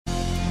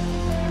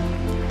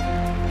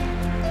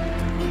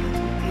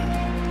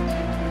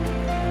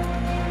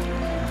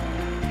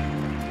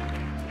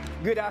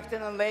Good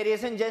afternoon,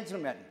 ladies and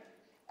gentlemen,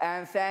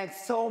 and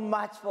thanks so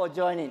much for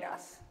joining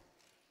us.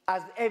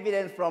 As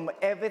evident from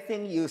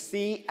everything you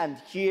see and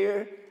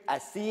hear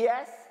at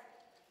CES,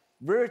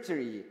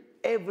 virtually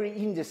every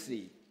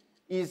industry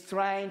is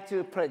trying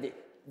to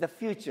predict the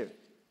future.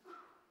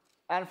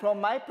 And from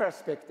my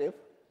perspective,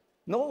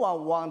 no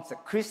one wants a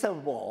crystal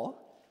ball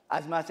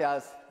as much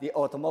as the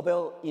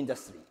automobile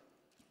industry.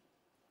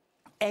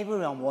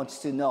 Everyone wants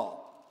to know,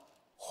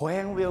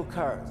 when will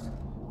cars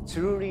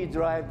truly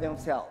drive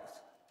themselves?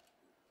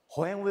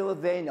 When will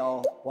they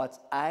know what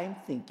I'm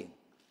thinking?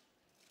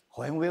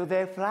 When will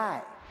they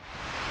fly?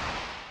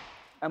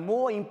 And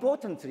more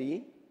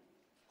importantly,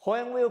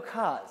 when will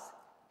cars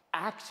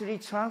actually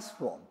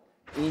transform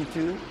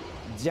into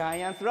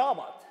giant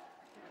robots?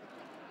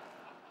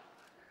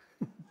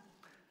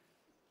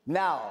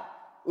 Now,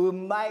 we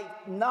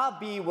might not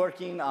be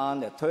working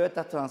on the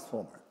Toyota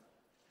Transformer,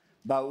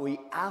 but we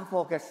are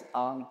focused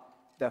on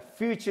the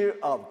future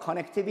of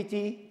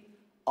connectivity,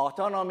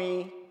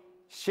 autonomy,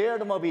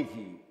 shared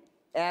mobility,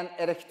 and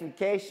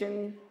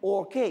electrification,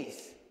 or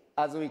CASE,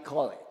 as we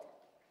call it.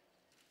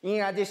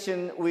 In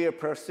addition, we are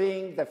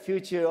pursuing the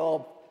future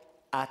of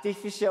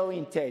artificial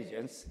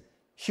intelligence,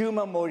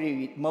 human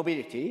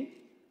mobility,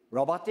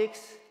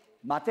 robotics,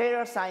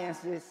 material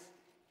sciences,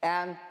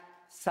 and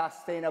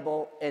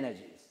sustainable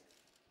energies.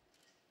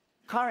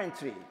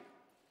 Currently,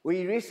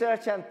 we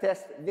research and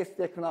test this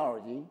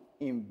technology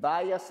in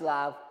various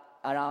labs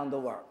around the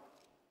world,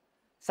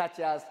 such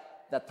as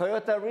the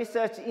Toyota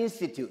Research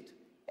Institute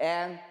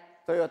and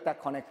Toyota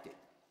Connected.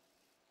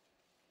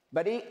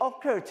 But it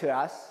occurred to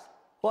us,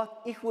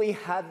 what if we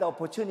had the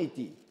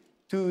opportunity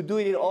to do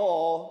it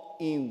all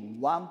in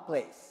one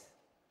place,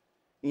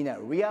 in a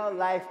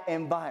real-life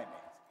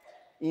environment,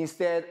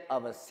 instead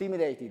of a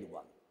simulated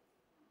one?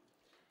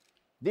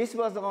 This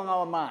was on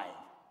our mind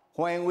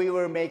when we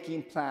were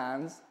making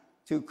plans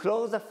to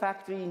close a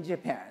factory in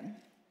Japan,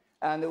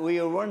 and we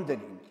were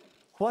wondering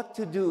what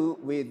to do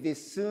with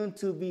this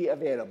soon-to-be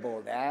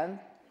available land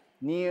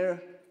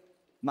near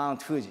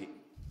Mount Fuji.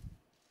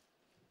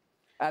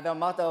 As a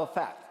matter of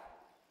fact,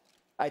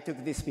 I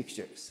took these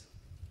pictures.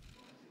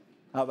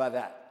 How about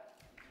that?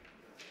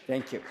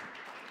 Thank you.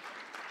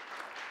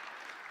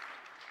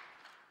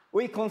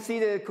 We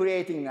considered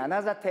creating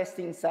another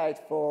testing site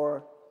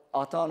for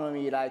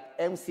autonomy like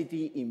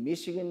MCT in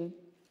Michigan,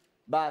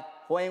 but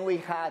when we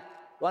had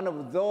one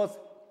of those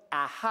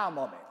aha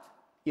moments,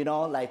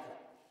 like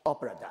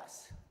Oprah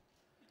does,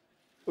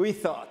 we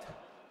thought,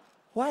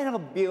 why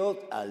not build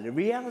a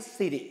real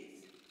city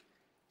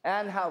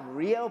and have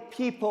real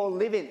people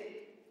live in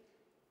it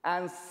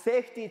and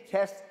safety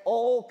test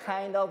all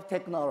kinds of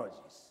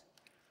technologies?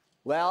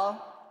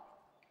 Well,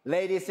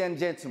 ladies and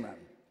gentlemen,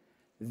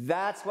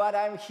 that's what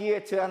I'm here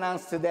to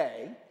announce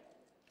today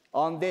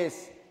on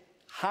this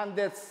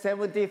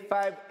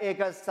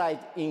 175-acre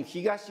site in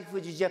Higashi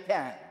Fuji,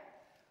 Japan.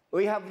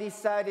 We have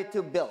decided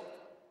to build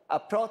a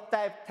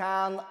prototype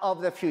town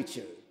of the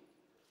future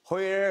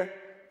where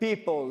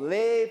people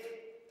live,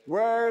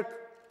 work,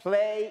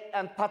 play,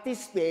 and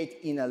participate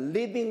in a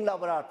living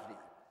laboratory.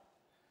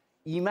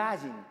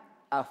 Imagine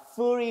a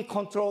fully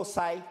controlled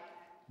site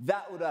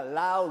that would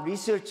allow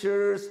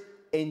researchers,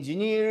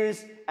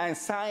 engineers, and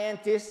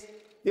scientists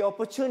the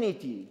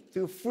opportunity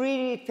to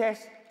freely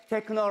test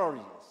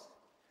technologies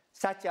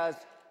such as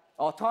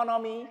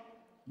autonomy,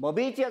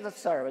 mobility as a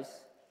service,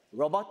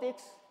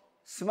 robotics,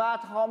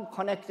 smart home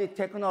connected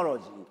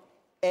technology,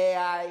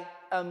 AI,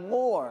 and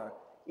more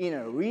in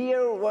a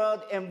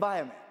real-world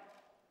environment.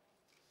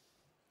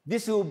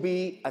 This will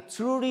be a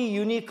truly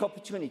unique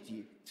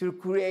opportunity to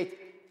create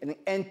an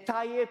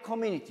entire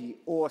community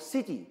or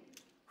city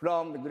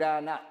from the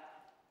ground up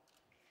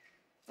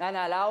and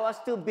allow us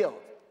to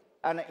build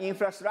an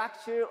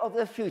infrastructure of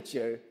the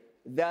future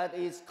that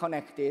is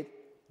connected,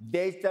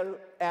 digital,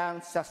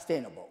 and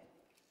sustainable.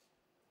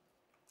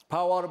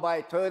 Powered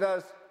by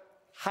Toyota's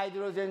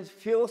hydrogen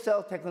fuel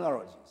cell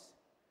technologies,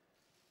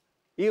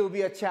 it will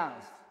be a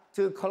chance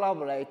to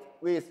collaborate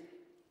with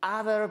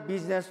other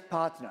business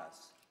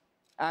partners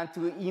and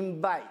to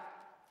invite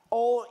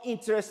all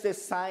interested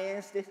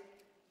scientists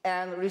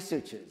and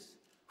researchers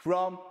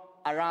from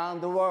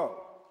around the world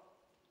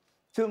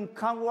to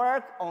come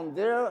work on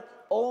their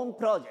own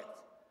projects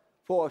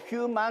for a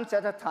few months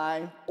at a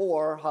time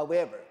or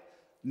however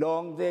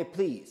long they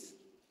please.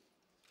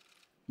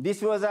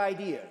 This was the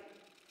idea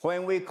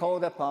when we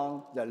called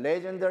upon the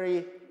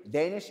legendary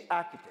Danish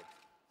architect,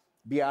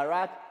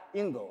 Bjarke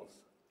Ingels,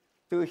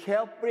 to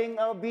help bring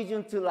our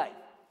vision to life.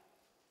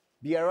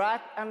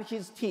 Bjarke and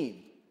his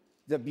team,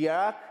 the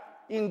Bjarke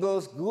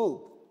Ingels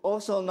Group,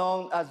 also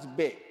known as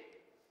BIG,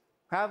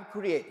 have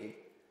created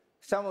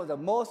some of the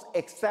most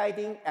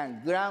exciting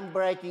and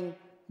groundbreaking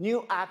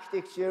new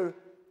architecture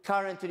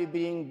currently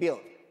being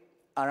built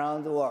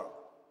around the world.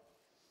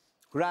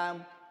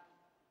 From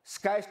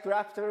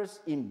skyscrapers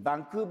in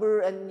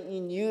Vancouver and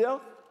in New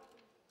York,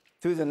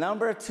 to the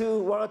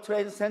 #2 World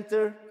Trade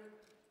Center,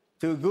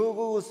 to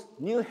Google's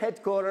new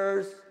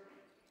headquarters,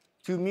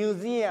 to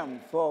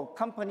museums for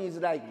companies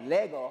like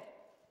Lego,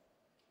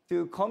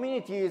 to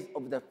communities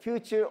of the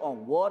future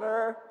on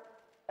water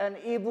and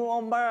even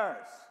on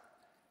Mars.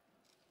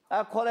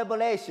 Our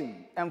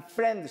collaboration and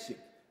friendship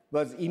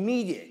was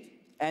immediate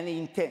and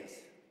intense,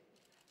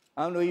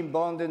 and we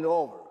bonded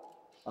over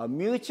a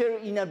mutual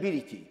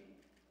inability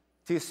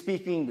to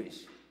speak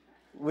English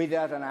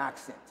without an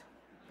accent.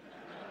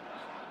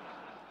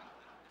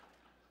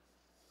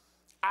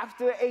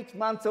 After 8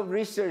 months of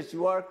research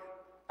work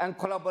and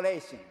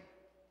collaboration,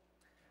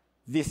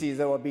 this is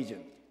our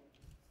vision.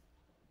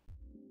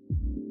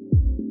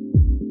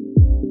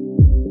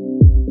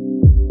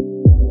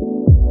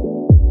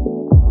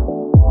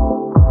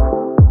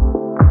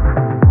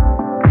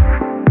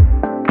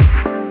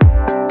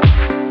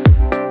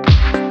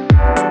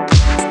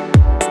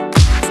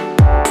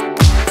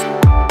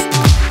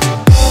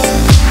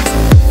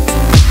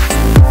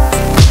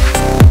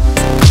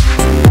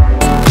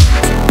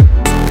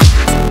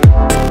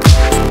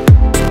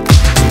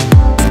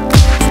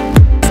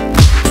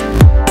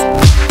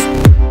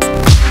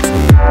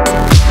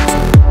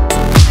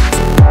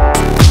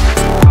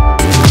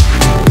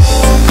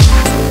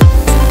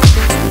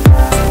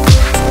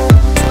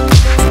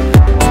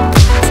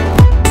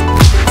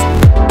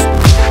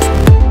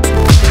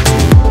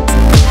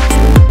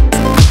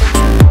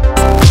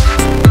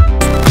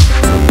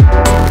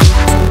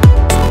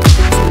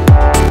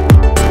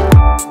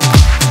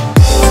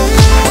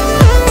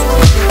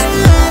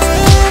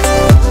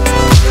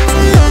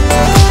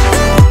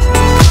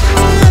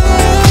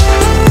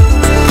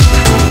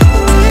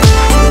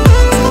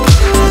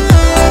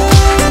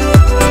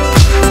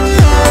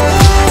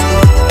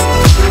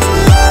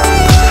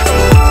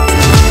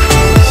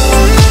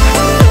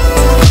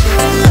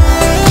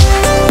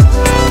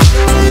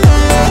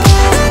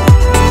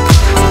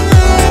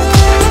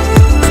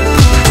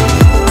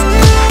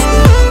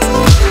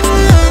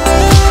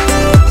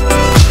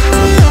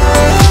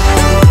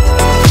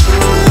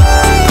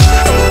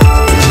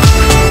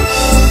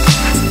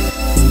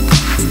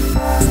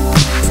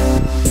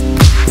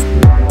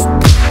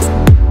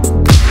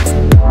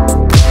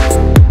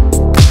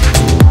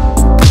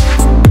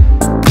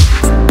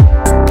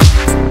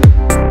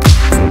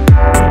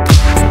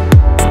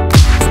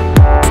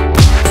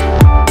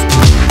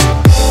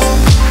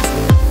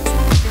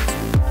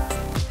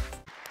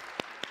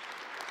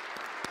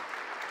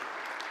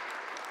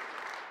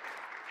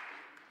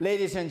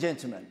 Ladies and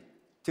gentlemen,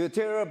 to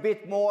tell a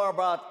bit more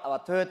about our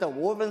Toyota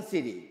Woven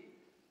City,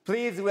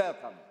 please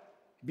welcome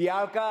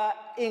Bianca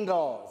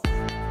Ingalls.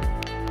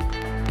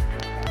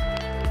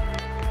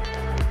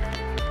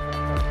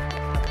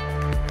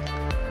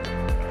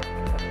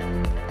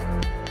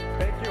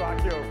 Thank you,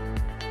 Akio.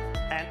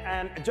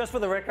 And just for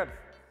the record,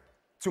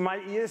 to my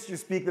ears, you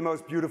speak the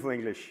most beautiful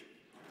English.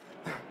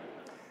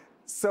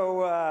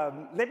 So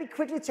let me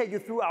quickly take you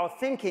through our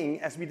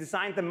thinking as we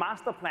designed the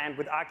master plan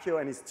with Akio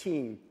and his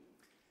team.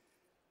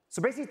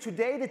 So basically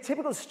today, the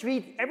typical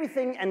street,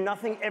 everything and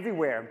nothing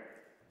everywhere.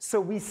 So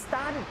we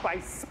started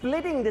by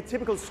splitting the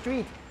typical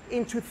street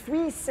into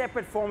 3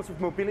 separate forms of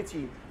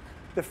mobility.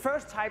 The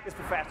first type is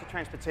for faster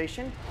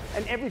transportation,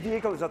 and every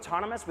vehicle is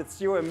autonomous with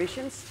 0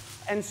 emissions,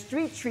 and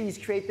street trees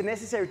create the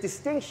necessary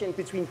distinction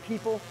between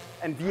people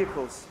and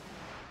vehicles.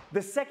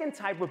 The second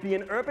type will be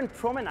an urban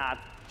promenade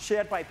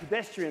shared by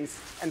pedestrians,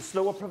 and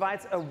slower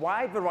provides a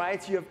wide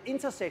variety of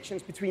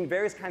intersections between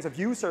various kinds of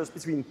users,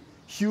 between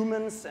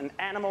humans and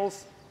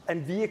animals,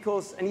 and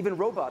vehicles, and even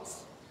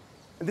robots.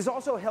 And this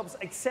also helps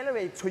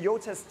accelerate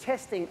Toyota's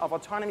testing of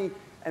autonomy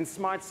and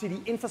smart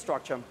city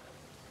infrastructure.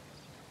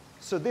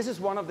 So this is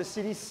one of the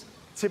city's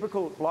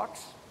typical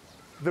blocks.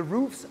 The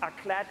roofs are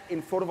clad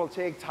in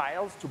photovoltaic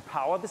tiles to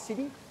power the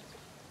city.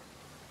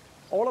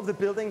 All of the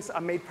buildings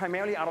are made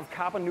primarily out of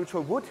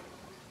carbon-neutral wood,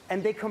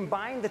 and they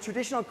combine the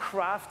traditional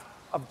craft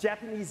of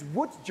Japanese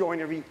wood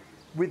joinery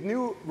with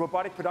new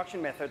robotic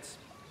production methods.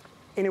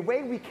 In a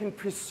way, we can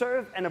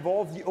preserve and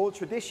evolve the old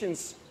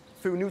traditions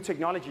through new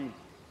technology.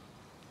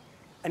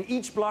 And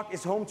each block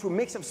is home to a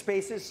mix of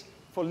spaces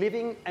for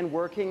living and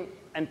working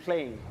and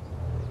playing.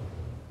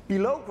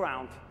 Below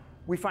ground,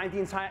 we find the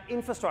entire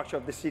infrastructure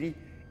of the city,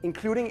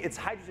 including its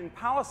hydrogen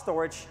power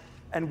storage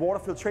and water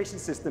filtration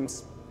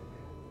systems.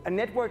 A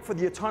network for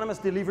the autonomous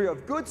delivery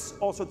of goods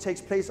also takes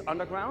place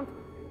underground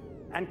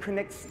and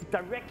connects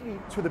directly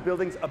to the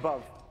buildings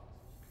above.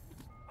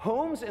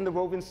 Homes in the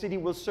Woven City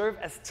will serve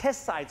as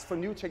test sites for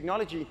new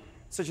technology,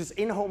 such as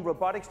in-home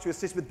robotics to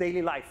assist with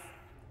daily life.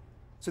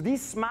 So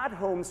these smart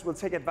homes will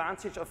take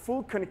advantage of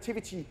full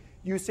connectivity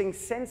using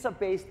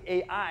sensor-based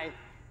AI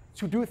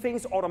to do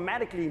things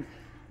automatically,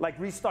 like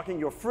restocking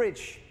your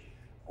fridge,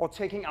 or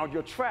taking out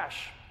your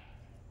trash,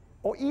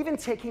 or even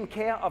taking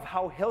care of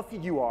how healthy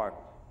you are.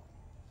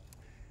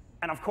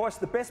 And of course,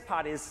 the best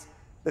part is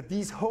that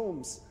these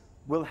homes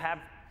will have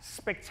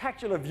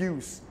spectacular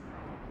views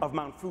of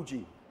Mount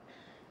Fuji.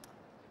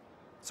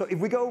 So if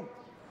we go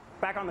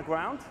back on the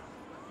ground,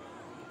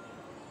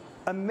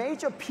 a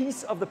major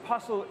piece of the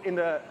puzzle in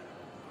the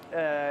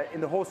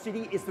whole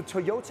city is the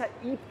Toyota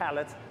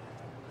e-Pallet,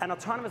 an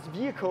autonomous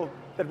vehicle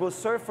that will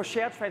serve for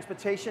shared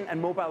transportation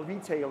and mobile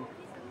retail.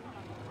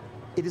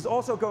 It is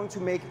also going to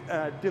make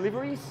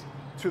deliveries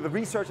to the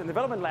research and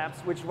development labs,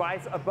 which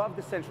rise above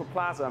the central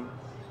plaza.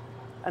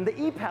 And the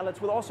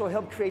e-pallets will also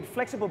help create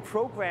flexible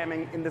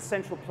programming in the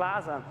central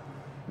plaza,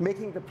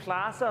 making the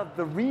plaza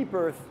the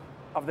rebirth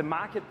of the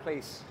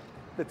marketplace,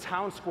 the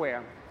town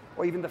square,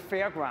 or even the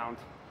fairground.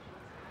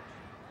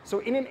 So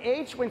in an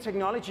age when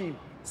technology,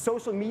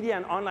 social media,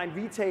 and online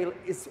retail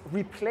is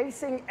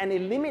replacing and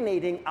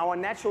eliminating our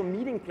natural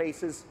meeting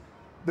places,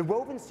 the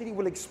woven city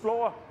will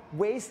explore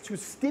ways to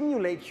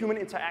stimulate human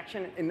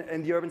interaction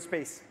in the urban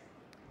space.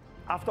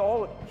 After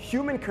all,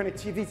 human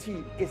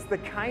connectivity is the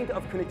kind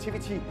of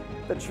connectivity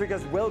that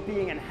triggers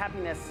well-being and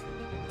happiness,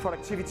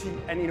 productivity,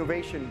 and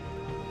innovation.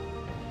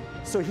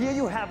 So here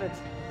you have it,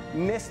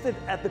 nested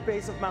at the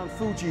base of Mount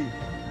Fuji,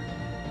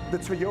 the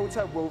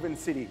Toyota Woven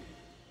City.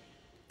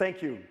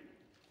 Thank you.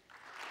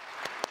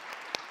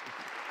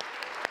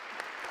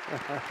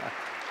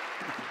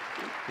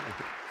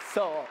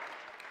 So,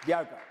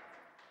 Bjarke,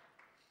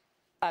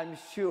 I'm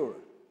sure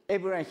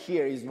everyone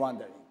here is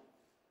wondering,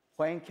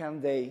 when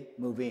can they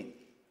move in?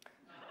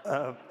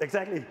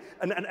 Exactly.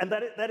 And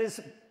that is,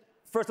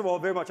 first of all,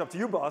 very much up to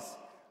you, boss.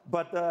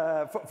 But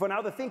for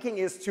now, the thinking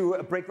is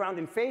to break ground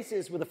in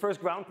phases, with the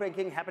first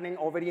groundbreaking happening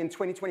already in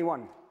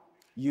 2021.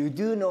 You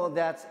do know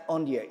that's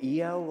only a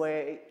year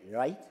away,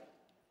 right?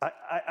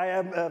 I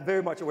am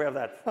very much aware of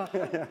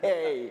that.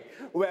 Hey,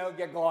 we'll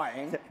get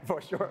going.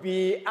 For sure.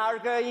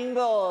 Bjarke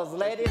Ingels,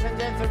 ladies and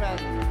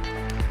gentlemen.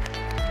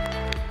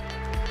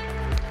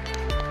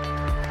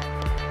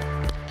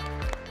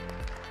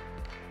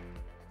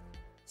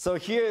 So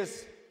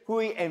here's who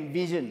we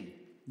envision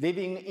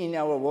living in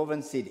our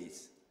woven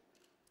cities.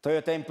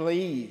 Toyota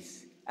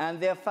employees and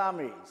their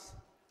families,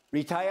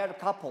 retired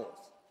couples,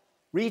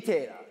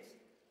 retailers,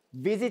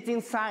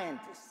 visiting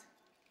scientists,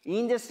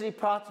 industry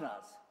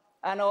partners,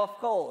 and of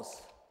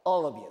course,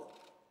 all of you.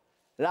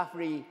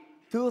 Roughly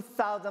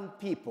 2,000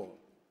 people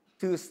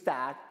to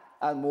start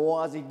and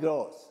more as it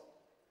grows.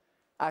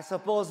 I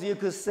suppose you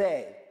could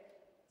say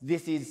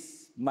this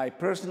is my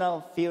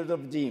personal field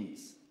of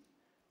dreams.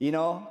 You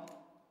know,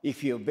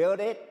 if you build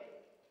it,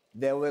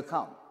 they will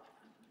come.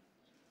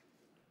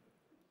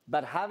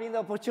 But having the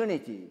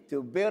opportunity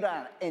to build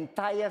an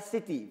entire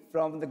city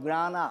from the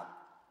ground up,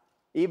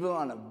 even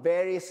on a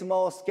very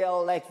small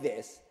scale like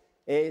this,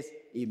 is,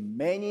 in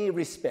many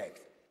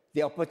respects,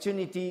 the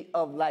opportunity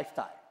of a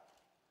lifetime.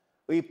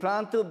 We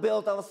plan to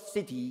build our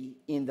city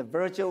in the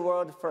virtual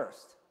world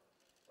first,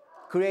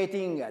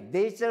 creating a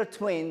digital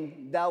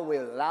twin that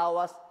will allow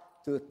us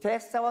to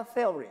test our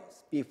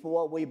theories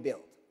before we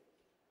build.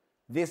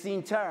 This,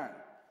 in turn,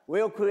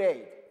 will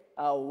create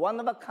a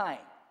one-of-a-kind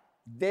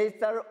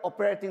digital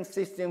operating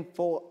system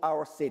for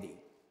our city,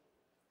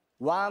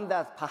 one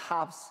that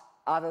perhaps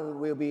others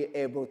will be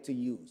able to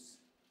use,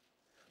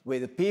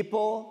 with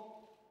people,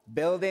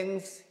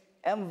 buildings,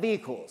 and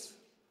vehicles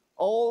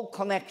all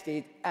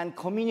connected and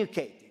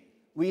communicating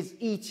with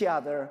each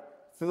other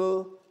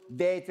through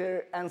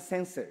data and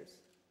sensors.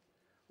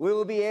 We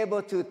will be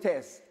able to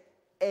test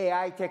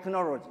AI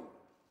technology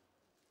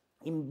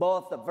in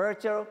both the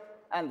virtual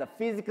and the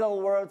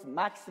physical worlds,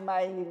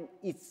 maximizing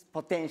its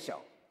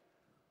potential.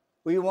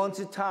 We want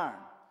to turn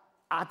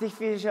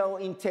artificial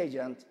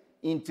intelligence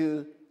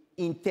into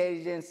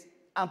intelligence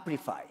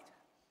amplified.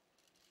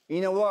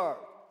 In a world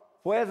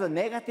where the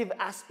negative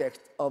aspects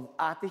of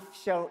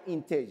artificial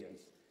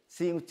intelligence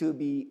seem to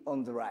be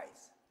on the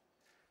rise,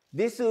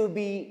 this will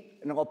be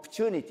an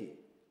opportunity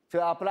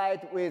to apply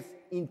it with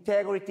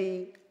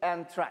integrity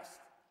and trust.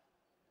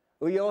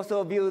 We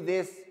also view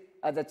this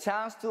as a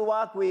chance to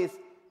work with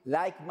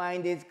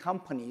like-minded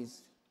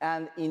companies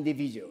and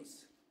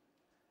individuals.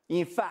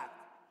 In fact,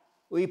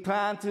 we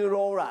plan to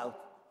roll out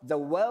the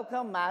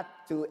welcome mat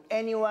to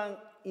anyone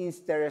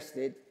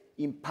interested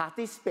in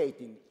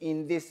participating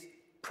in this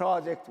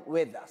project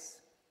with us,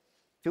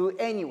 to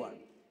anyone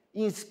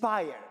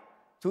inspired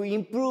to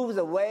improve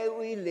the way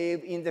we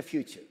live in the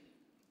future.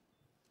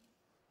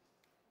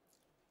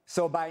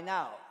 So by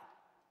now,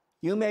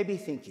 you may be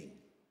thinking,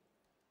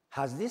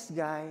 has this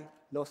guy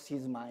lost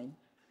his mind?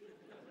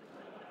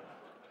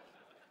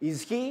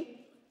 Is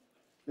he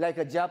like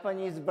a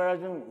Japanese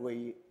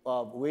version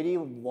of Willy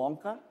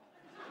Wonka?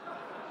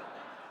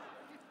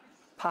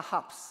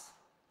 Perhaps.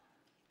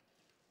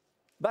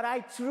 But I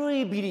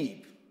truly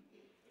believe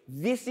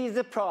this is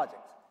a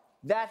project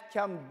that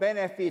can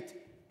benefit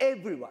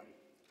everyone,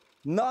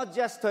 not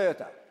just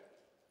Toyota.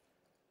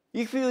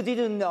 If you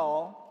didn't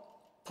know,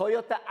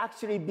 Toyota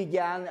actually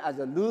began as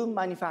a loom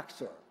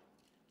manufacturer.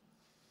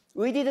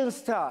 We didn't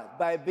start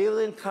by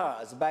building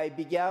cars,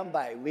 began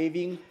by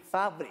weaving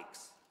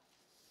fabrics.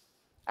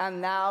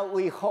 And now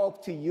we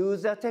hope to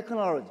use the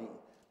technology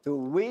to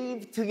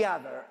weave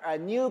together a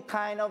new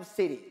kind of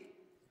city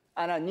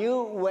and a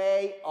new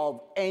way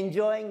of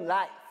enjoying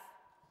life.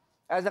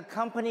 As a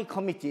company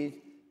committed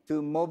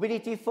to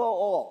mobility for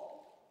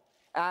all,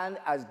 and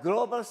as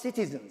global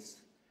citizens,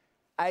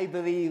 I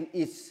believe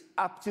it's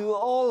up to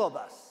all of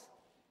us,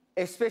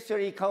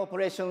 especially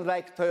corporations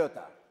like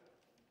Toyota,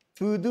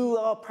 to do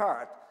our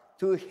part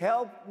to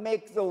help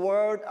make the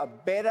world a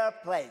better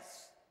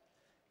place.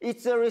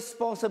 It's a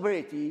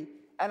responsibility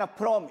and a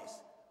promise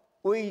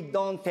we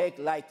don't take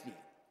lightly.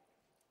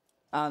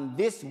 And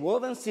this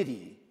woven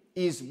city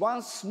is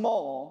one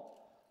small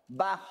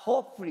but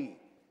hopefully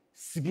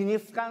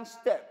significant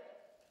step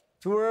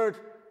toward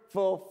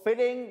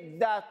fulfilling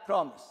that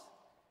promise.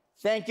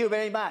 Thank you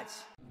very much.